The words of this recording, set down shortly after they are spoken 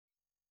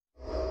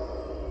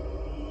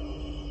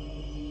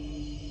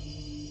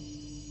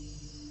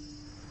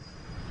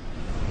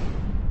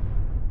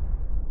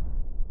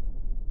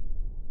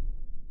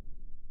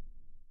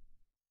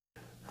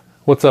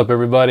What's up,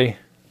 everybody?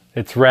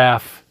 It's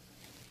Raf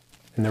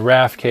in the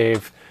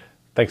Rafcave.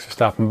 Thanks for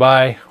stopping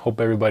by.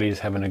 Hope everybody's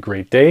having a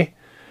great day.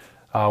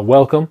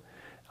 Welcome.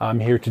 I'm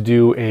here to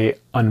do a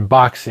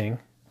unboxing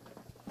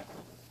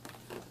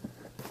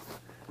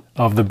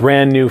of the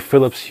brand new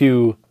Philips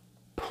Hue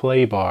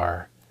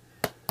Playbar.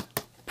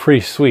 Pretty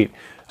sweet.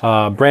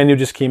 Brand new,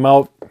 just came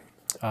out.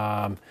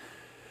 So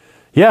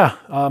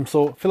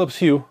Philips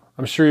Hue,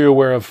 I'm sure you're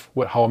aware of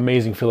how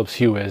amazing Philips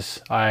Hue is.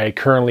 I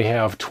currently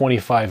have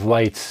 25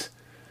 lights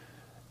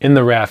in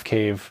the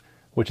Rafcave,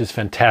 which is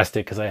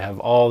fantastic because I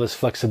have all this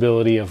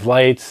flexibility of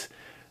lights,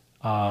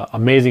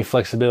 amazing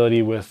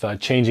flexibility with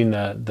changing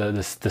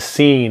the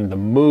scene, the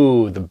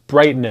mood, the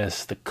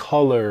brightness, the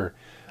color.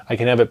 I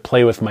can have it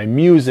play with my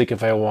music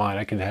if I want.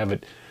 I can have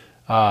it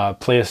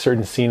play a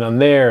certain scene on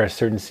there, a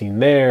certain scene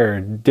there,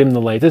 dim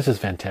the light. This is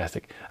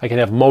fantastic. I can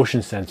have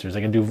motion sensors.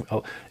 I can do,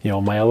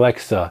 my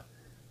Alexa,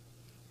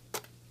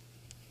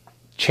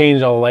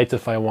 change all the lights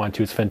if I want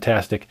to. It's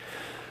fantastic.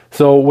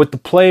 So with the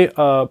Play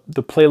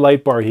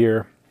light bar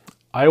here,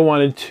 I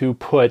wanted to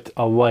put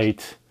a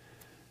light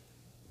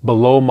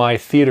below my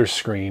theater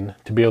screen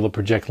to be able to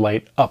project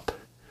light up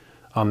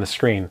on the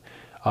screen.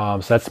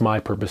 So that's my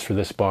purpose for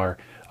this bar.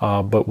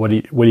 But what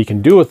you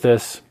can do with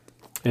this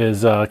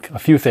is a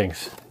few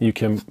things. You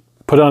can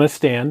put on a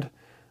stand,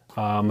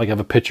 like I have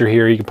a picture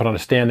here. You can put on a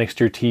stand next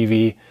to your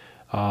TV.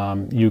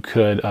 You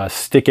could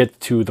stick it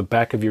to the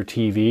back of your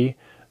TV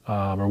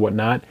or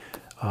whatnot.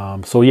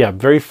 So yeah,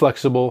 very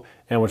flexible.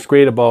 And what's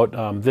great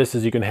about this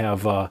is you can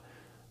have,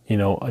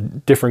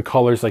 different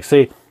colors. Like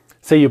say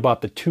you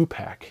bought the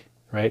 2-pack,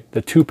 right?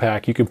 The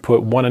 2-pack, you can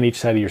put one on each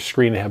side of your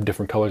screen and have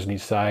different colors on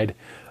each side,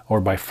 or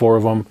buy 4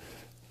 of them,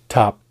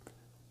 top,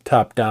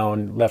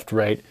 down, left,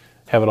 right,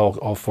 have it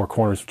all 4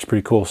 corners, which is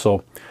pretty cool.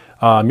 So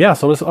so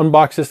let's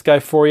unbox this guy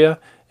for you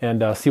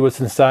and see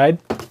what's inside.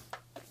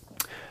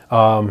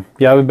 I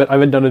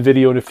haven't done a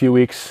video in a few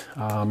weeks.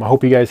 I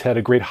hope you guys had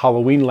a great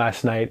Halloween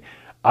last night.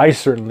 I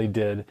certainly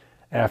did,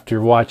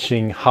 after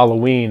watching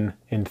Halloween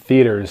in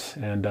theaters,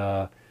 and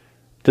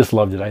just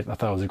loved it. I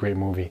thought it was a great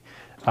movie.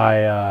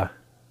 I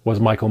was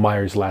Michael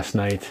Myers last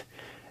night,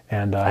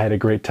 and I had a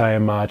great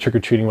time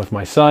trick-or-treating with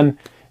my son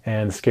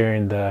and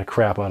scaring the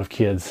crap out of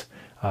kids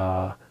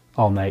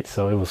all night,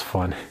 so it was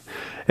fun.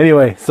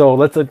 Anyway, so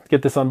let's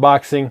get this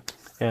unboxing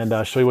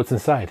and show you what's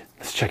inside.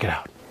 Let's check it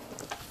out.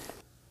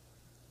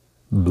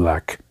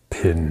 Black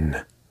pin.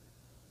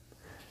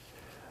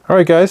 All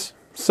right, guys,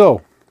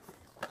 so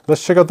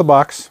let's check out the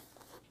box.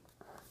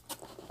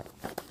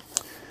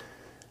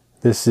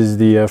 This is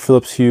the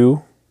Philips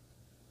Hue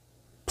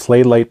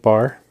Play light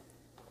bar.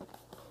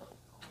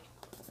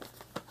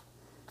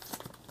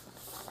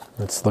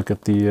 Let's look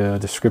at the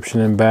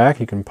description in back.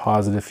 You can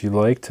pause it if you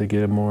like to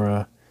get a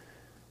more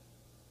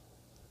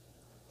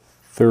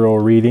thorough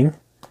reading.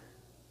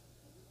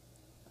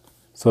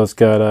 So it's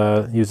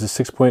got uses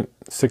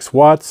 6.6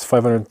 watts,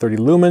 530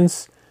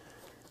 lumens.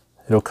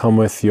 It'll come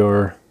with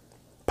your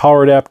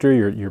power adapter,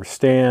 your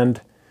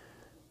stand.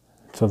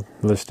 So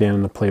another stand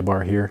in the play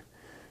bar here.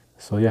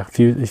 So yeah,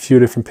 a few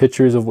different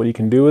pictures of what you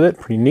can do with it.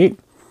 Pretty neat.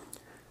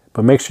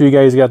 But make sure you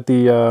guys got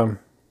the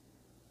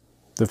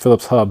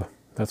Philips hub.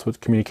 That's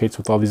what communicates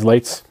with all these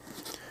lights.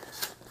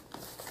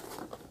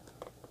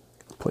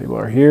 Play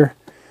bar here.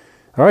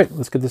 All right,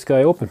 let's get this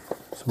guy open.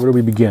 So where do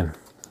we begin?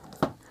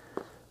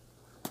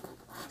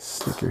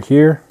 Sticker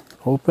here,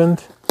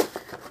 opened.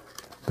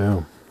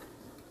 Boom.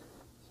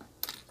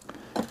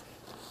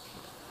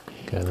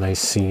 Got a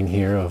nice scene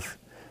here of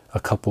a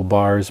couple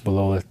bars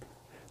below it,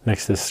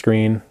 next to the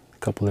screen. A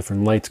couple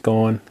different lights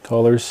going,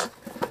 colors.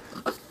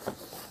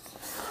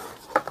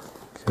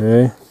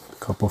 Okay, a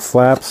couple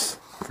flaps.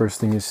 First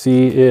thing you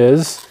see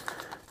is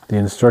the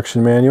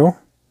instruction manual.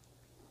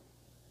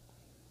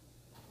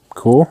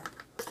 Cool.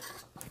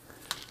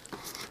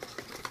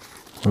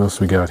 What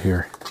else we got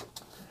here?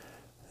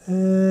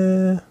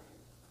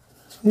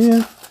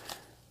 Yeah,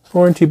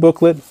 warranty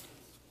booklet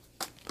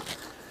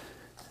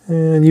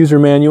and user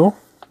manual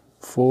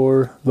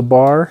for the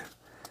bar.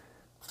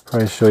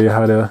 Probably show you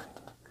how to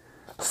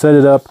set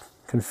it up,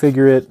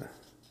 configure it,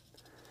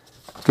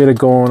 get it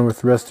going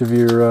with the rest of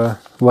your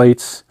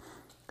lights.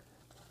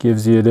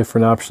 Gives you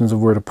different options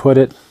of where to put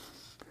it.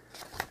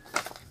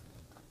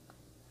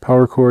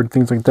 Power cord,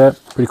 things like that.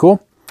 Pretty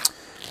cool.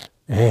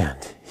 And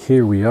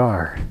here we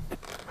are.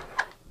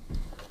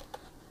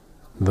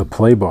 The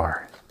play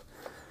bar.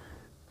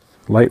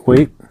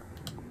 Lightweight,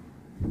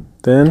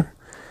 thin.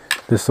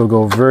 This will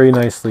go very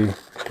nicely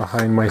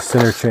behind my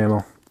center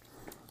channel.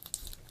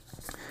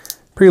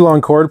 Pretty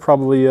long cord,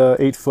 probably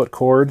 8-foot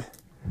cord.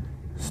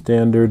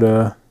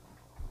 Standard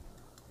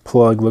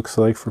plug looks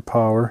like for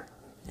power.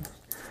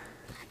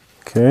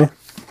 Okay.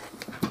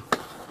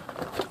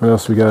 What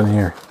else we got in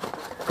here?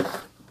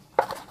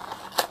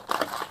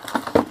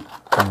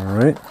 All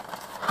right.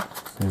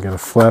 So you got a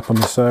flap on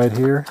the side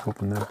here.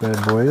 Open that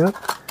bad boy up.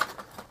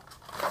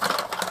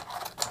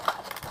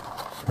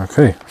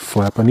 Okay,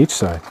 flap on each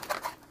side.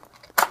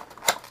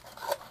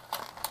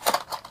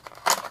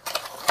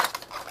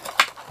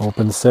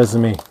 Open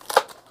sesame.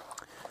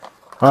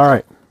 All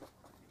right,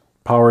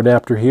 power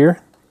adapter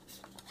here.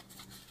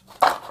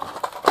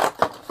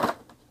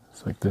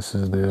 It's like this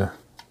is the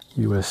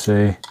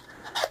USA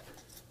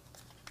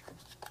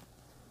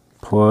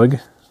plug.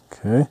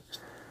 Okay,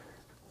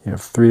 you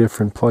have 3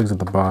 different plugs at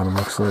the bottom,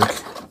 looks like.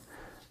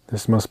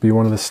 This must be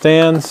one of the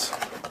stands.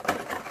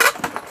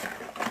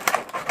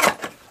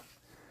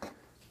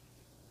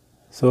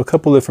 So a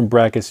couple different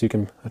brackets you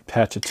can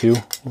attach it to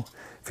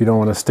if you don't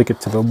want to stick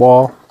it to the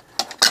wall.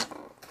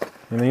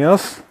 Anything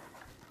else?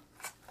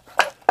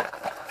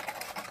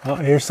 Oh,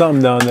 here's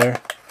something down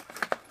there.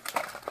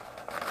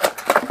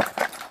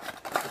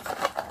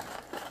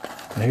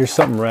 I hear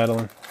something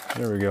rattling.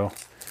 There we go.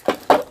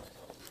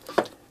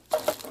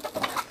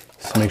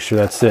 Just make sure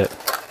that's it.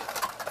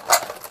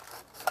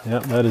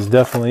 Yep, that is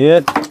definitely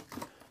it.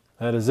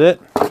 That is it.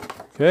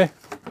 Okay.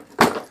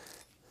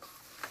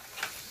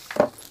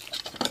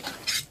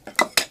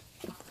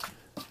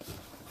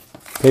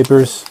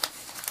 Papers.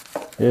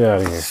 Get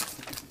out of here.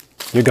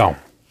 You're gone.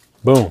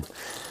 Boom.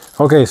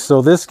 Okay,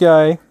 so this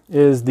guy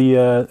is the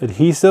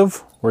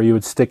adhesive where you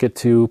would stick it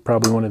to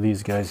probably one of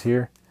these guys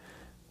here.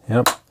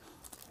 Yep.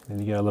 And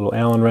you got a little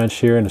Allen wrench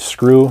here and a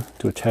screw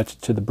to attach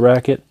it to the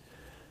bracket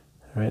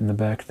right in the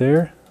back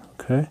there.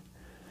 Okay.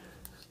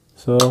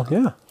 So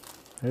yeah,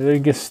 I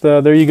guess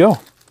there you go.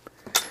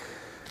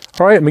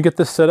 All right, let me get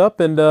this set up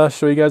and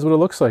show you guys what it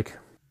looks like.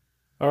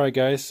 All right,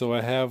 guys, so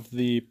I have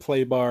the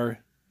play bar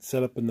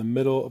set up in the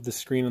middle of the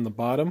screen on the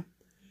bottom,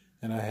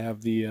 and I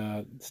have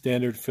the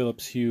standard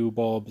Philips Hue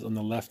bulbs on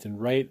the left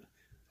and right,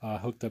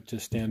 hooked up to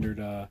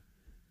standard,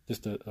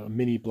 just a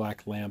mini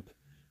black lamp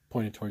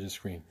pointed towards the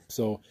screen.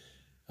 So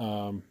I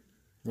don't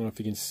know if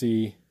you can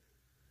see,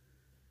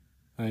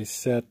 I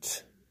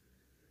set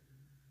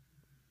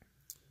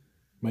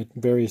my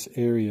various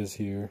areas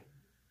here.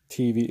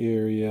 TV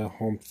area,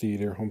 home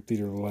theater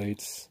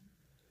lights.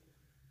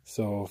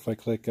 So if I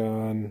click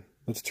on,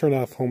 let's turn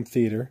off home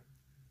theater.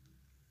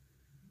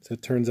 So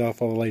it turns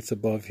off all the lights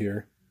above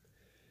here.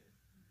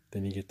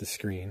 Then you get the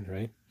screen,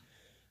 right?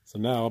 So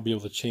now I'll be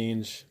able to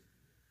change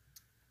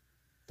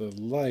the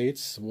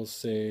lights. We'll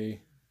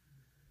say,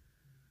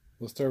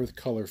 we'll start with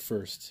color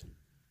first.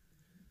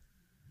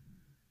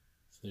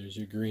 So there's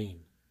your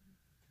green.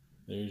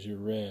 There's your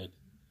red.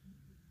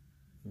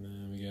 And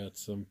then we got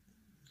some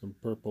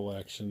purple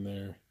action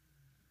there.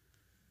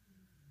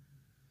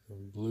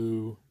 Some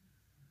blue,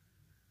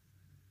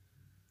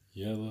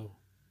 yellow,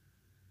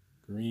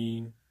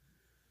 green.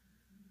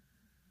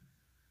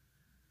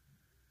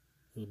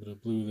 A little bit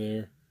of blue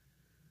there.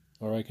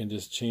 Or I can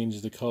just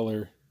change the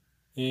color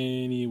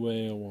any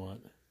way I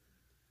want.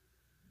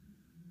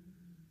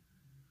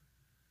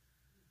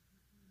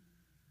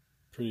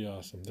 Pretty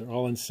awesome. They're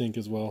all in sync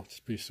as well.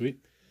 It's pretty sweet.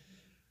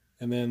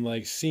 And then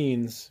like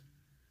scenes,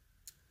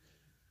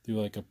 do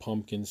like a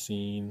pumpkin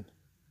scene,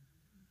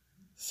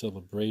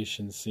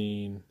 celebration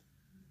scene,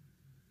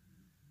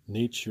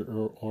 nature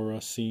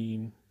aura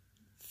scene,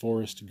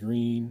 forest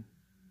green,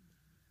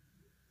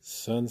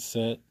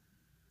 sunset,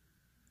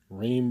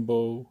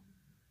 rainbow,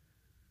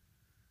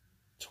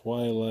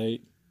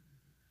 twilight,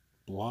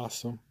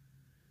 blossom,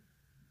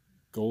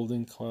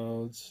 golden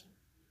clouds,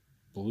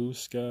 blue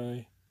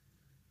sky,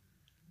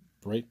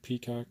 bright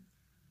peacock,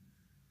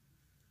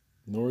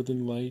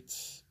 northern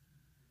lights,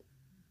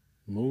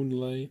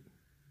 moonlight,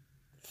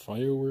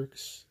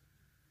 fireworks,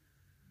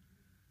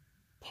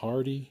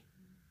 party,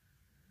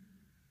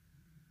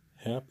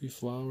 happy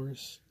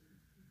flowers,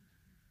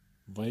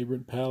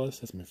 vibrant palace.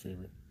 That's my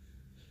favorite.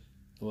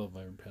 I love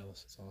vibrant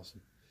palace. It's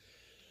awesome.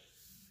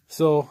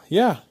 So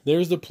yeah,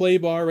 there's the play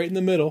bar right in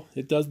the middle.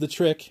 It does the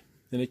trick,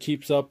 and it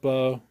keeps up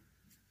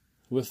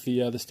with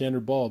the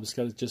standard bulb. It's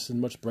got just as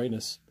much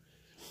brightness.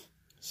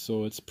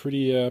 So it's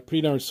pretty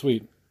darn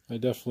sweet. I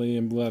definitely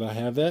am glad I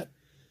have that.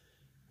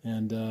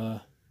 And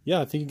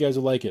yeah, I think you guys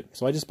will like it.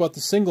 So I just bought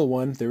the single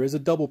one. There is a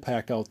double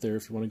pack out there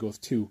if you want to go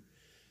with 2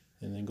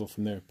 and then go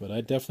from there. But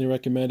I definitely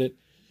recommend it.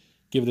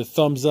 Give it a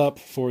thumbs up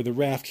for the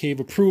Rafcave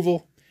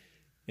approval.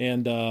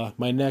 And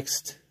my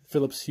next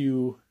Philips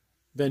Hue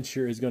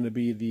venture is going to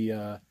be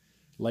the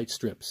light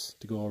strips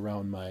to go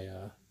around my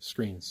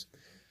screens.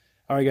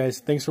 All right, guys.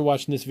 Thanks for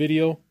watching this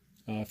video.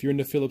 If you're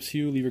into Philips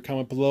Hue, leave your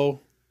comment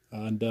below.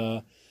 And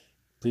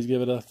please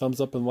give it a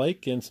thumbs up and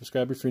like, and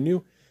subscribe if you're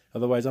new.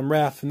 Otherwise, I'm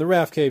Raf from the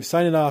Rafcave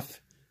signing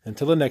off.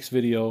 Until the next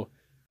video,